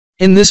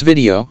In this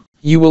video,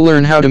 you will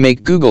learn how to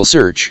make Google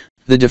Search,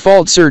 the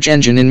default search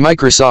engine in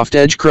Microsoft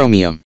Edge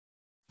Chromium.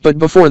 But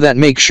before that,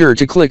 make sure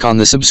to click on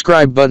the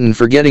subscribe button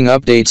for getting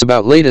updates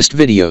about latest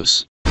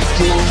videos.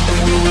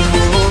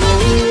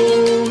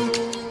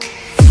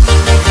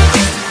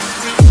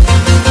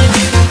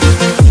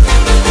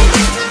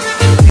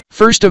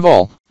 First of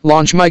all,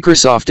 launch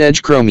Microsoft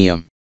Edge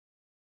Chromium.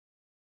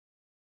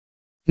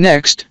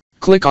 Next,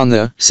 click on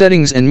the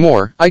Settings and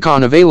More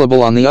icon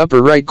available on the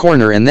upper right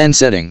corner and then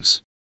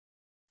Settings.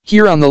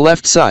 Here on the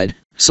left side,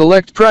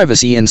 select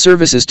Privacy and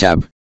Services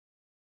tab.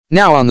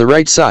 Now on the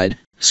right side,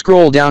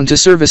 scroll down to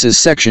Services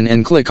section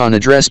and click on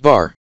Address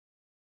Bar.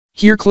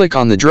 Here click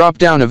on the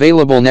drop-down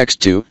available next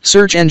to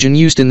Search Engine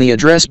used in the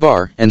address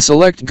bar and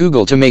select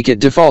Google to make it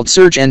default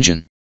search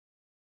engine.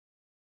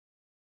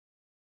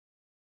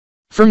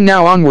 From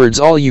now onwards,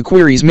 all your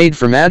queries made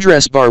from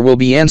address bar will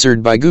be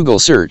answered by Google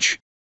Search.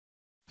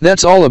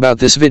 That's all about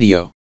this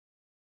video.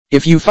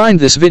 If you find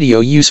this video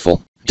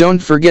useful, don't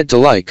forget to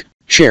like,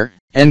 share,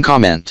 and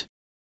comment.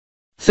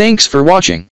 Thanks for watching.